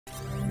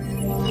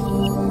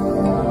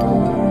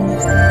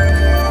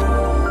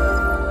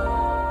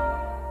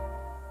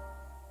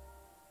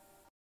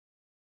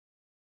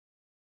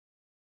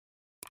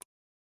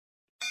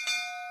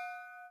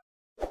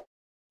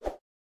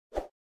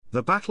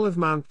The Battle of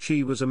Mount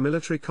Qi was a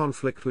military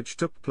conflict which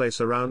took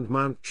place around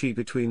Mount Qi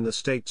between the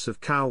states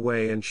of Cao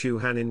Wei and Shu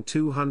Han in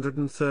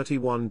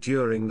 231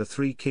 during the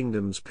Three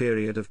Kingdoms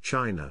period of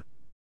China.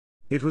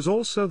 It was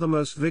also the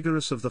most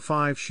vigorous of the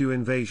 5 Shu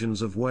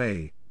invasions of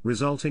Wei,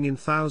 resulting in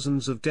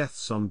thousands of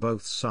deaths on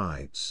both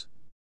sides.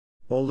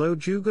 Although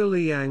Zhuge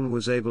Liang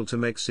was able to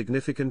make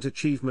significant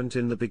achievement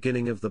in the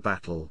beginning of the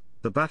battle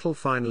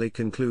finally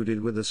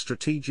concluded with a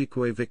strategic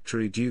Wei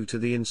victory due to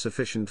the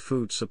insufficient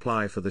food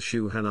supply for the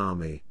Shu Han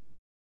army.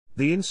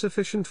 The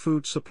insufficient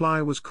food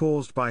supply was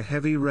caused by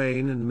heavy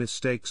rain and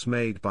mistakes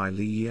made by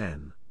Li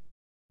Yan.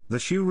 The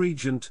Shu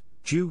regent,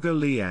 Zhuge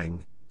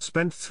Liang,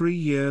 spent 3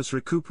 years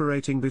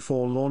recuperating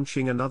before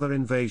launching another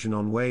invasion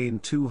on Wei in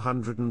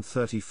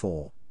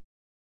 234.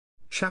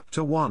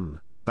 Chapter 1,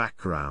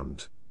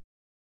 Background.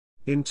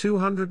 In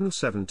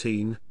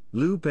 217,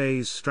 Liu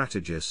Bei's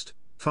strategist,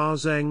 Fa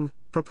Zheng,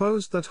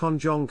 proposed that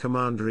Honzhong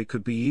Commandery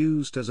could be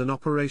used as an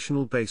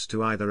operational base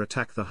to either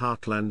attack the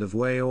heartland of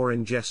Wei or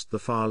ingest the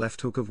far left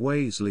hook of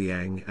Wei's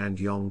Liang and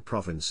Yong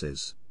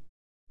provinces.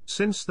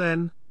 Since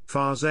then,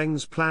 Fa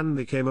Zheng's plan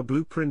became a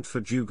blueprint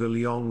for Zhuge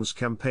Liang's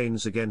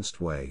campaigns against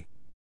Wei.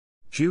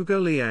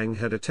 Zhuge Liang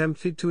had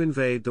attempted to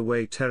invade the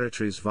Wei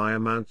territories via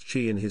Mount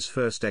Qi in his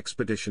first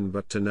expedition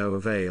but to no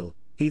avail.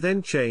 He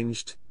then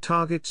changed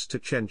targets to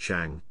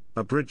Chenchang,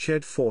 a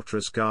bridgehead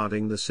fortress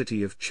guarding the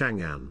city of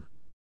Chang'an.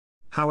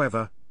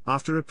 However,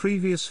 after a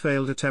previous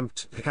failed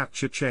attempt to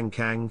capture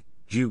Chenkang,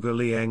 Zhuge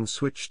Liang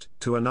switched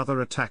to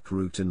another attack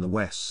route in the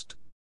west.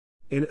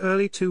 In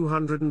early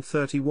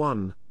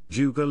 231,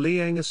 Zhuge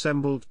Liang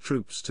assembled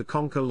troops to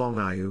conquer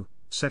Longyou,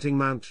 setting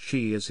Mount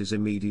Qi as his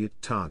immediate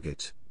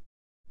target.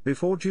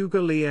 Before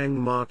Zhuge Liang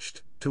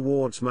marched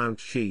towards Mount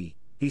Qi,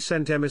 he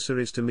sent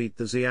emissaries to meet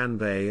the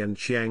Xianbei and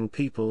Qiang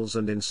peoples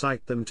and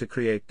incite them to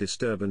create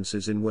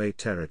disturbances in Wei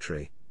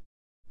territory.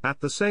 At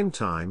the same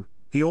time,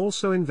 he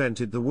also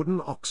invented the wooden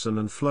oxen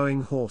and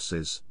flowing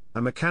horses,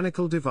 a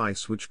mechanical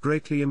device which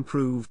greatly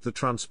improved the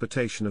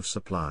transportation of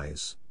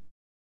supplies.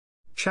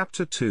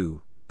 Chapter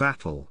 2,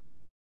 Battle.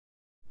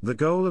 The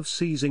goal of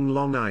seizing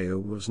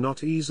Longyou was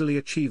not easily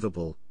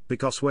achievable,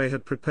 because Wei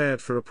had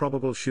prepared for a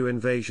probable Shu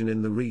invasion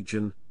in the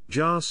region.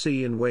 Jia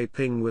Si and Wei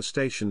Ping were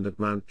stationed at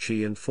Mount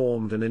Qi and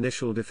formed an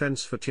initial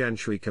defense for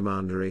Tianshui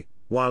Commandery,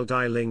 while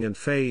Dai Ling and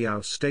Fei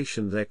Yao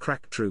stationed their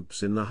crack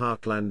troops in the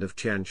heartland of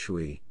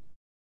Tianshui.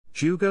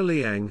 Zhuge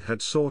Liang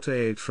had sought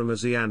aid from a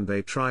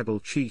Xianbei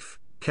tribal chief,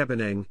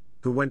 Kebineng,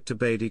 who went to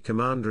Beidi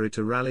Commandery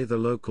to rally the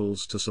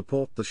locals to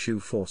support the Shu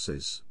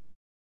forces.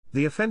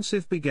 The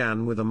offensive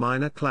began with a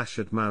minor clash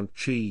at Mount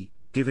Qi,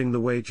 giving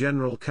the Wei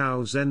general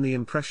Cao Zhen the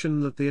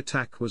impression that the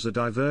attack was a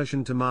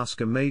diversion to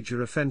mask a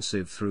major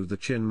offensive through the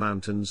Qin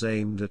Mountains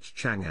aimed at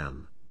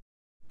Chang'an.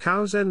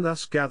 Cao Zhen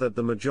thus gathered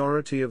the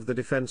majority of the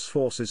defense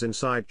forces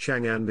inside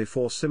Chang'an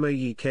before Sima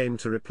Yi came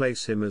to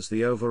replace him as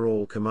the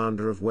overall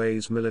commander of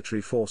Wei's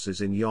military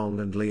forces in Yong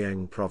and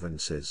Liang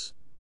provinces.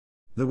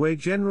 The Wei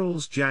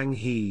generals Jiang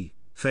He,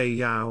 Fei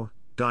Yao,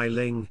 Dai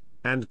Ling,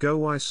 and Go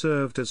Wai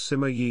served as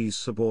Sima Yi's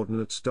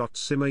subordinates.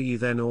 Sima Yi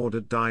then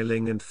ordered Dai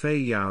Ling and Fei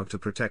Yao to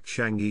protect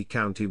Shangyi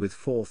County with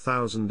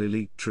 4,000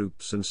 elite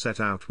troops and set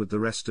out with the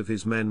rest of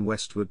his men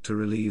westward to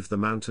relieve the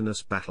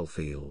mountainous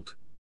battlefield.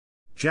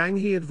 Jiang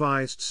He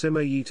advised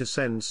Sima Yi to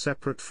send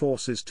separate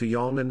forces to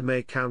Yong and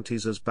Mei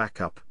counties as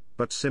backup,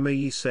 but Sima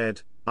Yi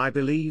said, "I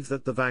believe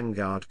that the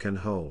vanguard can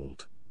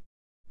hold."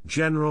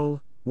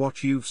 "General,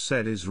 what you've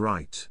said is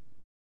right.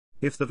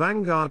 If the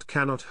vanguard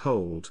cannot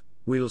hold,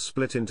 we'll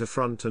split into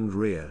front and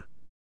rear."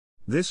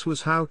 This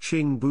was how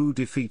Qing Bu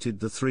defeated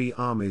the 3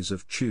 armies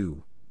of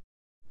Chu.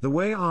 The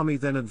Wei army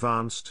then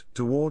advanced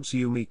towards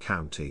Yumi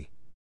County.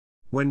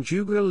 When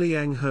Zhuge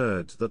Liang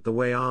heard that the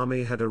Wei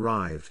army had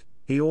arrived,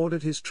 he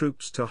ordered his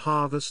troops to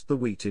harvest the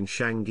wheat in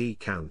Shangyi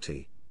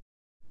County.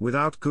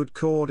 Without good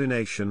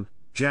coordination,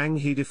 Jiang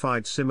He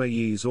defied Sima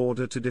Yi's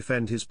order to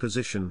defend his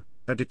position.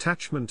 A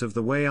detachment of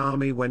the Wei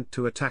army went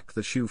to attack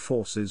the Shu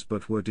forces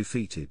but were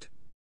defeated.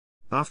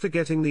 After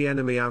getting the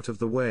enemy out of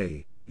the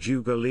way,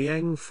 Zhuge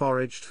Liang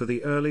foraged for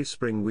the early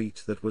spring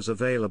wheat that was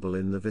available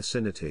in the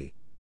vicinity.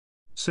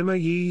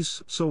 Sima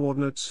Yi's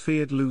subordinates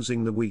feared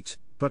losing the wheat,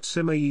 but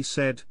Sima Yi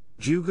said,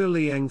 "Zhuge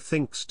Liang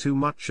thinks too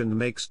much and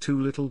makes too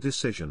little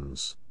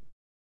decisions.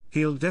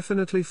 He'll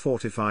definitely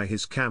fortify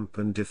his camp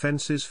and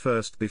defenses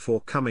first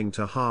before coming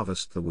to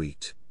harvest the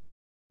wheat.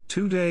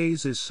 2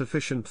 days is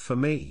sufficient for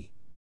me."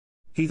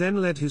 He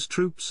then led his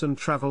troops and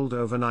traveled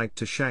overnight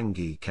to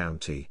Shangyi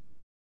County.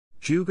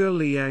 Zhuge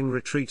Liang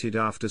retreated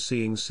after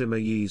seeing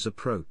Sima Yi's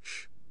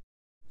approach.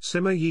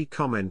 Sima Yi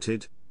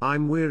commented,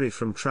 "I'm weary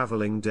from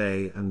traveling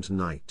day and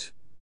night.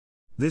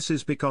 This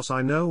is because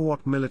I know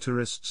what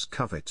militarists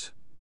covet.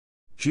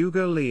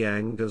 Zhuge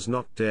Liang does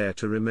not dare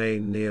to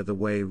remain near the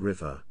Wei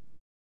River.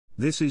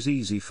 This is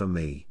easy for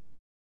me."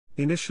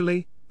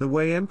 Initially, the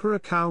Wei Emperor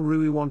Cao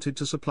Rui wanted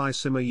to supply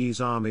Sima Yi's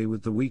army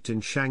with the wheat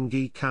in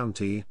Shangyi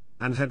County,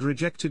 and had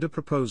rejected a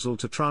proposal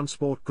to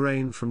transport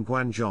grain from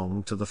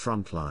Guanzhong to the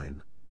front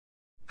line.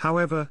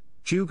 However,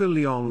 Zhuge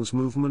Liang's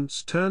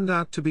movements turned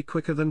out to be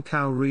quicker than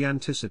Cao Rui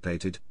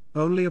anticipated,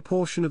 Only a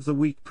portion of the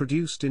wheat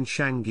produced in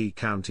Shangi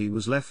County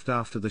was left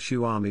after the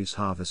Shu army's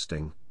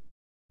harvesting.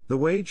 The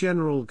Wei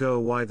general Go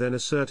Wai then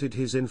asserted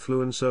his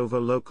influence over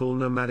local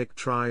nomadic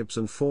tribes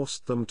and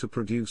forced them to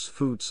produce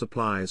food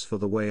supplies for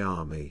the Wei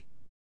army.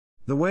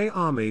 The Wei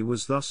army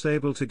was thus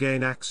able to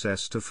gain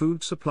access to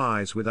food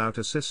supplies without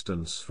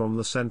assistance from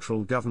the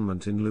central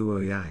government in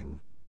Luoyang.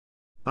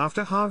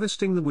 After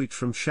harvesting the wheat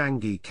from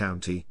Shangi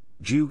County,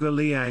 Zhuge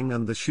Liang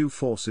and the Shu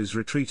forces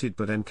retreated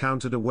but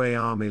encountered a Wei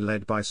army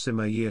led by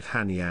Sima Yi at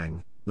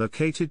Hanyang,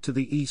 located to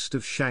the east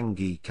of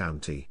Shangi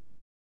County.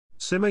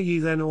 Sima Yi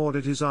then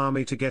ordered his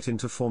army to get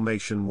into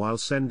formation while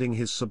sending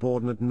his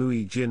subordinate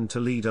Nui Jin to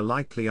lead a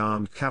lightly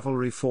armed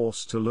cavalry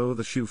force to lure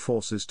the Shu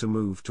forces to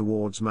move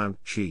towards Mount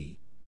Qi.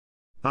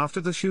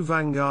 After the Shu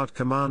vanguard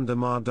commander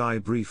Ma Dai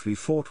briefly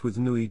fought with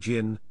Nui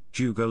Jin,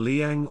 Zhuge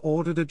Liang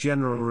ordered a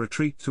general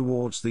retreat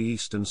towards the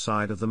eastern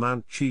side of the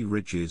Mount Qi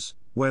ridges,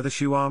 where the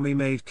Shu army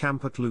made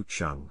camp at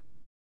Lucheng.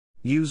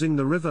 Using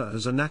the river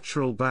as a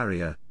natural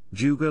barrier,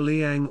 Zhuge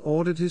Liang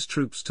ordered his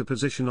troops to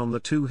position on the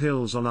two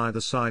hills on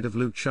either side of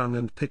Lucheng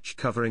and pitch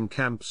covering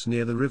camps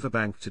near the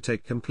riverbank to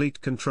take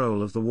complete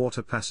control of the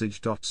water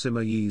passage.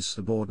 Sima Yi's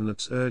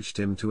subordinates urged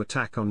him to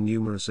attack on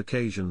numerous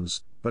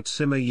occasions, but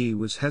Sima Yi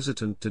was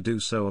hesitant to do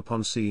so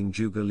upon seeing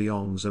Zhuge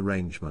Liang's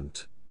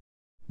arrangement.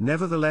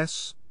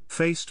 Nevertheless,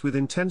 faced with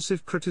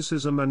intensive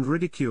criticism and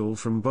ridicule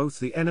from both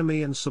the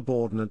enemy and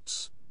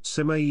subordinates,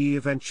 Sima Yi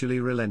eventually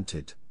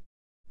relented.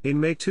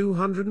 In May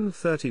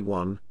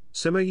 231,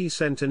 Sima Yi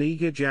sent an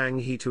eager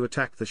Jiang He to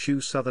attack the Shu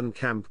southern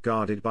camp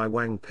guarded by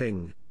Wang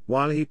Ping,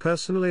 while he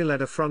personally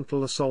led a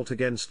frontal assault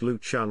against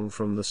Lucheng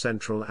from the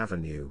central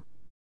avenue.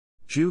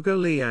 Zhuge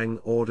Liang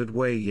ordered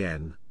Wei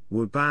Yan,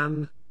 Wu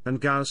Ban,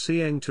 and Gao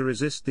Xiang to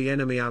resist the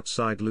enemy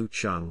outside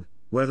Lucheng,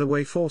 where the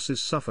Wei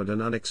forces suffered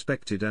an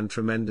unexpected and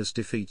tremendous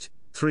defeat.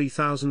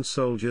 3,000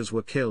 soldiers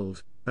were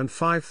killed, and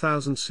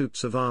 5,000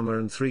 suits of armor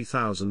and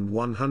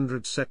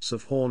 3,100 sets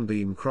of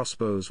hornbeam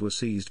crossbows were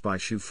seized by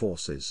Shu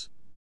forces.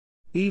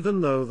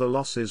 Even though the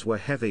losses were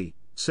heavy,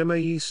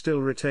 Sima Yi still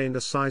retained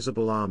a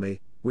sizable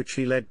army, which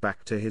he led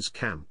back to his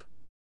camp.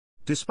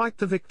 Despite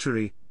the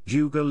victory,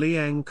 Zhuge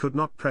Liang could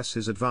not press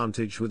his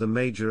advantage with a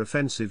major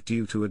offensive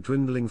due to a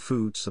dwindling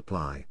food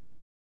supply.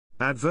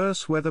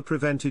 Adverse weather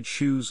prevented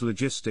Shu's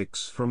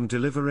logistics from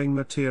delivering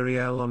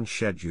materiel on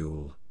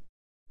schedule.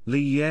 Li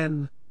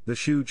Yan, the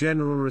Shu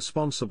general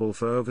responsible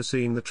for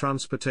overseeing the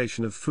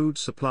transportation of food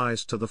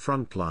supplies to the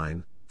front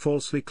line,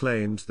 falsely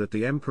claimed that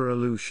the Emperor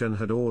Lu Shen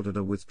had ordered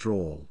a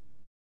withdrawal.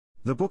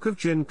 The Book of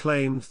Jin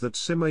claimed that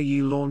Sima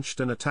Yi launched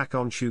an attack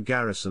on Shu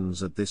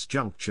garrisons at this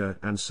juncture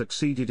and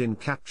succeeded in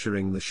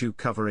capturing the Shu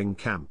covering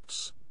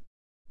camps.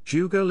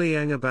 Zhuge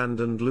Liang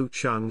abandoned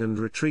Lucheng and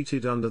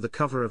retreated under the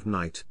cover of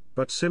night,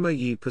 but Sima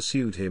Yi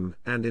pursued him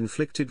and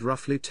inflicted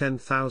roughly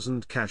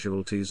 10,000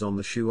 casualties on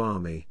the Shu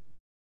army.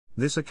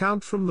 This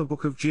account from the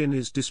Book of Jin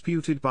is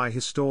disputed by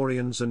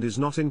historians and is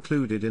not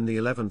included in the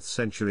 11th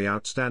century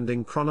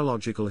outstanding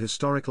chronological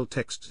historical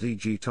text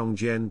Ziji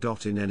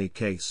Tongjian. In any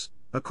case,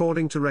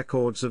 according to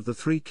records of the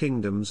Three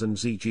Kingdoms and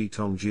Ziji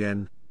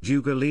Tongjian,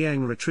 Zhuge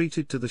Liang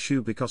retreated to the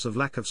Shu because of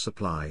lack of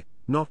supply,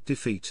 not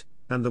defeat,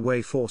 and the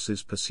Wei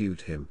forces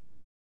pursued him.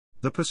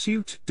 The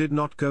pursuit did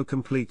not go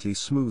completely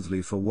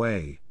smoothly for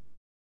Wei.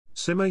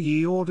 Sima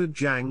Yi ordered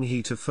Jiang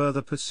He to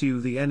further pursue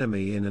the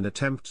enemy in an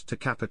attempt to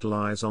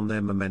capitalize on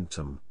their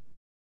momentum.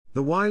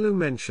 The Wailu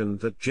mentioned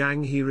that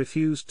Jiang He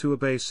refused to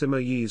obey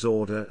Sima Yi's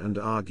order and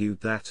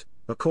argued that,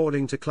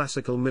 according to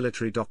classical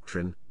military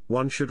doctrine,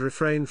 one should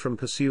refrain from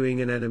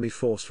pursuing an enemy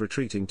force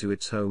retreating to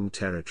its home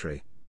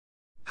territory.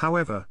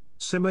 However,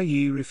 Sima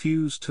Yi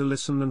refused to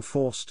listen and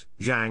forced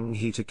Jiang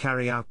He to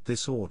carry out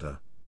this order.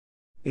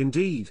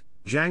 Indeed,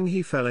 Jiang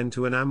He fell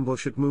into an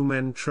ambush at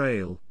Mumen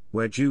Trail,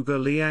 where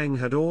Zhuge Liang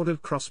had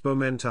ordered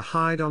crossbowmen to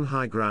hide on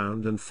high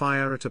ground and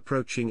fire at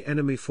approaching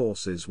enemy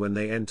forces when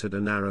they entered a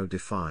narrow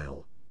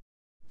defile.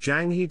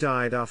 Jiang He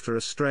died after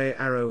a stray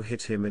arrow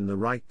hit him in the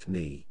right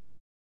knee.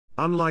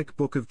 Unlike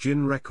Book of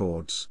Jin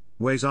records,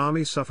 Wei's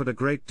army suffered a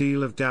great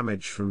deal of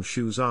damage from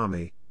Shu's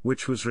army,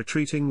 which was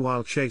retreating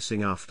while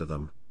chasing after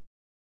them.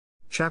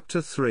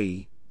 Chapter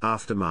 3,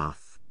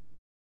 Aftermath.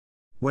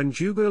 When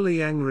Zhuge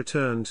Liang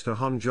returned to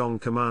Honjong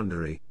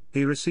Commandery,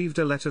 he received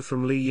a letter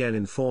from Li Yan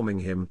informing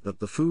him that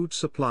the food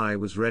supply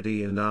was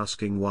ready and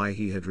asking why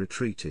he had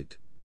retreated.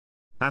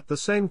 At the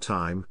same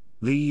time,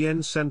 Li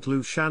Yan sent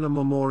Lu Shan a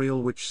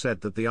memorial which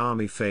said that the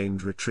army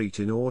feigned retreat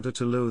in order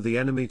to lure the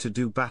enemy to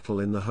do battle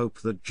in the hope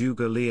that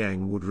Zhuge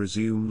Liang would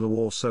resume the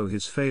war so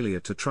his failure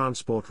to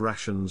transport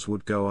rations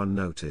would go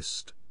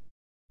unnoticed.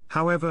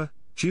 However,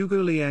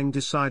 Zhuge Liang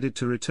decided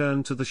to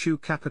return to the Shu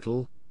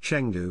capital,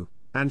 Chengdu,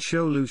 and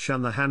show Lu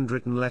Shan the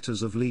handwritten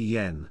letters of Li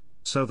Yan,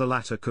 so the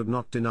latter could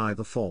not deny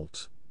the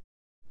fault.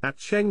 At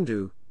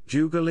Chengdu,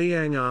 Zhuge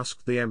Liang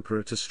asked the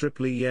emperor to strip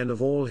Li Yan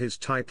of all his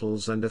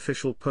titles and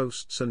official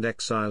posts and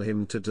exile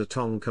him to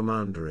Datong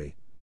Commandery.